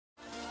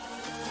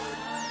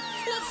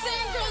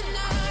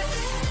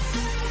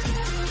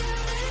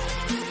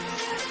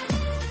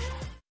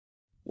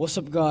What's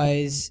up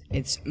guys,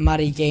 it's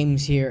Matty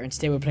Games here, and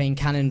today we're playing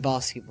cannon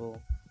basketball.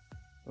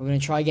 We're going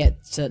to try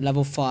get to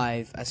level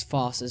 5 as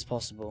fast as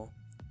possible.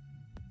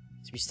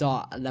 So we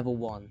start at level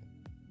 1.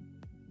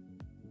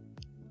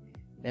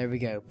 There we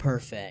go,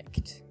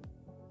 perfect.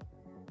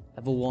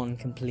 Level 1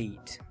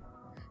 complete.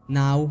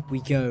 Now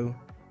we go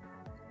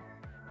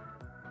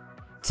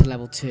to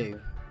level 2.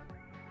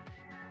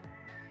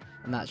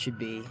 And that should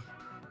be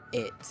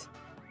it.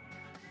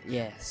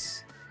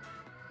 Yes.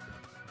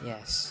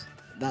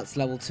 That's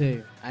level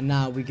 2. And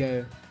now we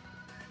go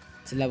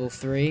to level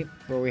 3,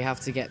 where we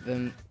have to get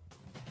them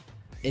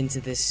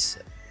into this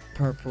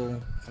purple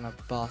kind of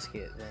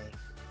basket thing.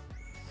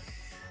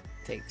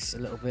 Takes a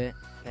little bit.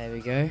 There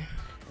we go.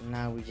 And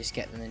now we just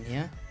get them in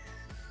here.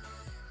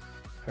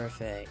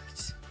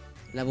 Perfect.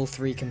 Level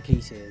 3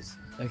 completed.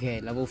 Okay,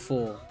 level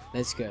 4.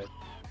 Let's go.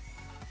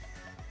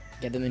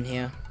 Get them in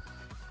here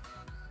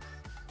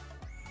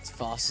as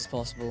fast as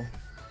possible.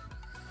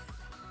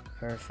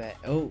 Perfect.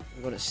 Oh,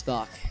 we got it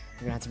stuck.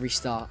 We're gonna have to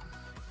restart.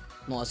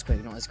 Not as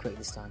quick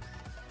this time.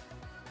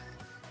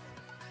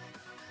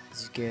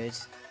 This is good.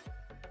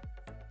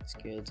 It's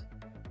good.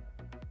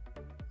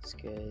 It's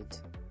good.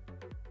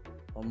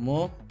 One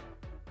more.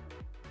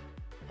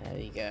 There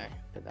we go.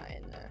 Put that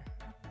in there.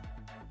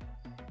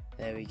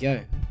 There we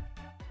go.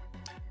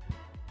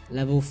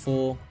 Level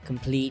 4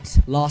 complete.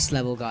 Last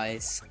level,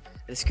 guys.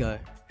 Let's go.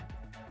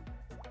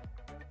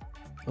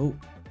 Oh.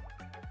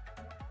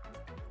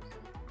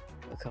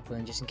 A couple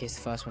in just in case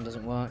the first one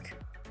doesn't work.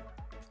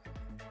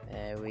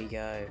 There we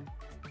go.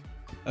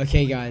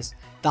 Okay guys,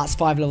 that's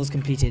 5 levels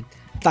completed.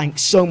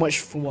 Thanks so much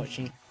for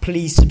watching.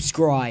 Please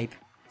subscribe.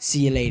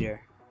 See you later.